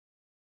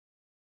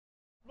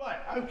Right,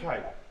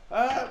 okay.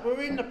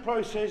 We're in the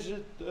process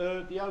of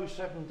the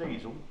 07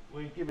 diesel.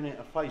 We're giving it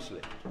a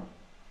facelift.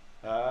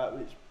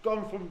 It's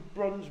gone from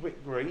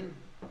Brunswick Green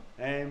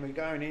and we're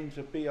going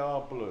into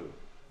BR Blue.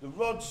 The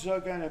rods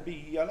are going to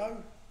be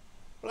yellow,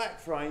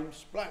 black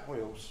frames, black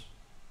wheels,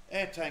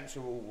 air tanks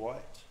are all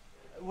white.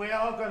 We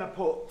are going to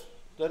put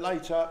the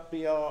later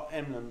BR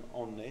emblem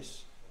on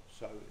this,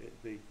 so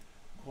it'd be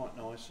quite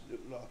nice. It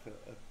look like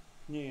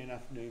a near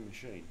enough new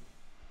machine.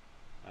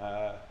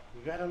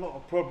 We've had a lot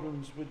of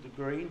problems with the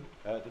green.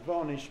 The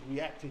varnish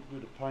reacted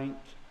with the paint.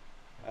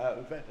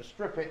 We've had to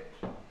strip it,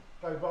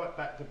 go right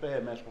back to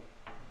bare metal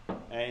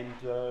and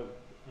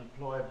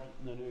apply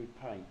the new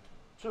paint.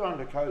 2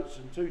 undercoats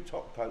and 2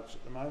 top coats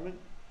at the moment,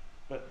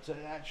 but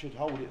that should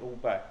hold it all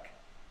back.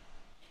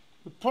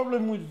 The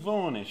problem with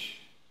varnish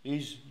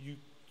is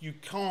you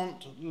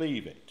can't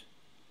leave it.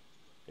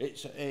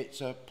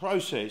 It's a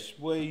process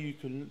where you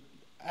can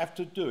have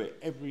to do it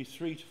every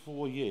 3 to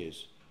 4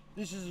 years.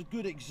 This is a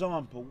good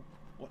example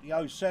what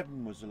the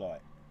 07 was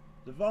like.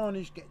 The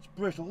varnish gets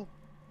brittle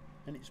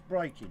and it's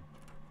breaking.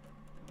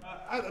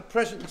 At the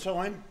present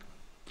time,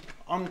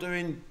 I'm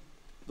doing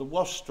the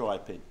wash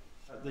striping.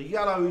 The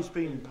yellow is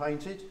being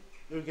painted.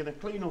 We're going to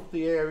clean off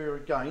the area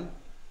again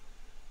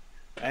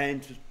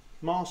and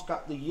mask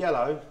up the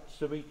yellow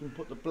so we can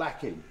put the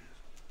black in.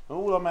 And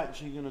all I'm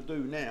actually going to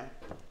do now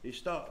is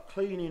start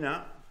cleaning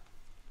up,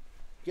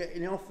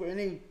 getting off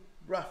any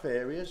rough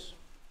areas.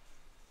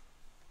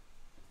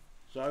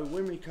 So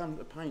when we come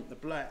to paint the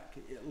black,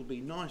 it'll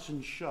be nice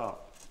and sharp.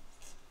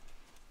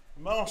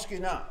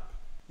 Masking up,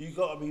 you've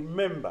got to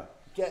remember,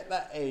 get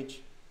that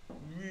edge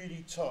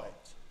really tight.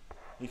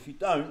 If you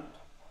don't,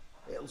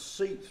 it'll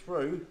seep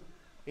through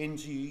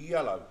into your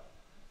yellow.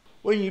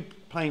 When you're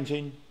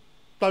painting,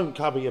 don't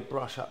cover your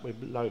brush up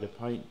with a load of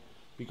paint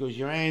because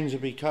your hands will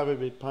be covered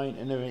with paint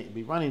and everything will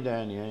be running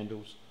down your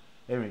handles.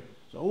 Everything.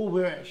 So all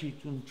we're actually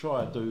going to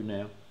try to do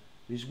now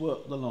is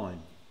work the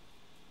line.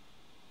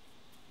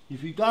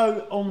 If you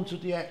go onto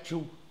the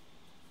actual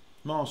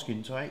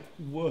masking tape,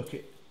 work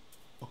it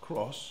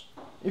across.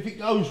 If it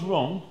goes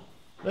wrong,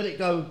 let it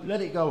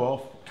go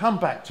off, come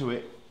back to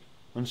it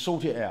and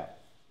sort it out.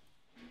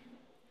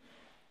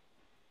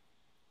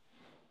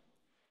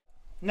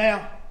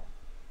 Now,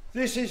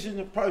 this is in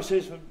the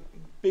process of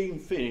being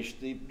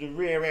finished, the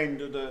rear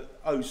end of the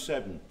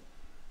 07.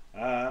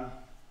 The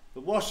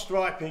wash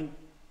striping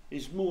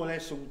is more or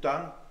less all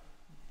done.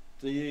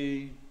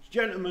 The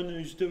gentleman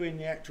who's doing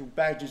the actual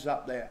badges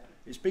up there,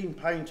 it's been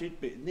painted,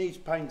 but it needs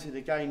painted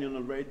again in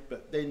the red,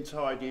 but then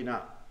tidying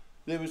up.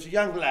 There was a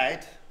young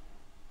lad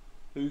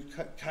who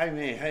came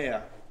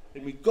here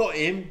and we got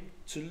him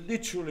to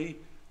literally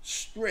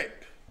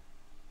strip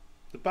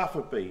the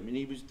buffer beam, and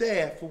he was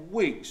there for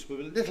weeks with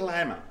a little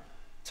hammer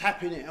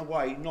tapping it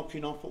away,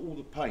 knocking off all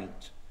the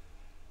paint,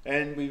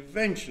 and we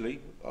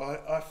eventually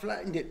I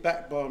flattened it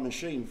back by a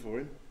machine for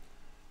him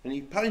and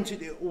he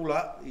painted it all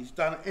up. He's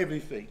done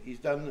everything, he's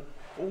done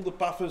all the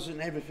buffers and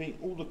everything,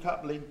 all the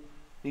coupling,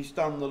 he's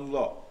done the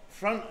lot,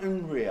 front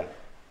and rear,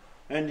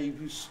 and he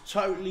was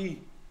totally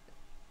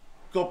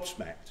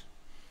gobsmacked.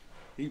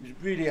 He was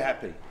really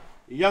happy.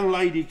 A young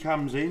lady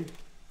comes in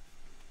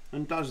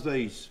and does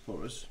these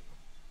for us,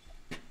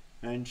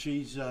 and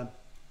she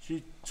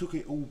took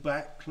it all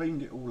back,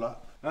 cleaned it all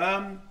up.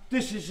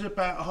 This is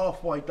about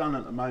halfway done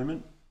at the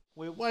moment.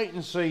 We're waiting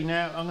to see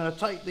now. I'm going to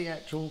take the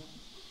actual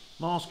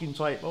masking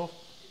tape off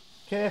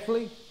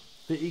carefully,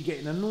 that you're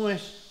getting a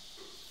nice,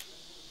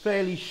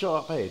 fairly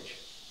sharp edge,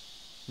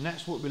 and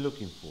that's what we're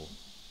looking for.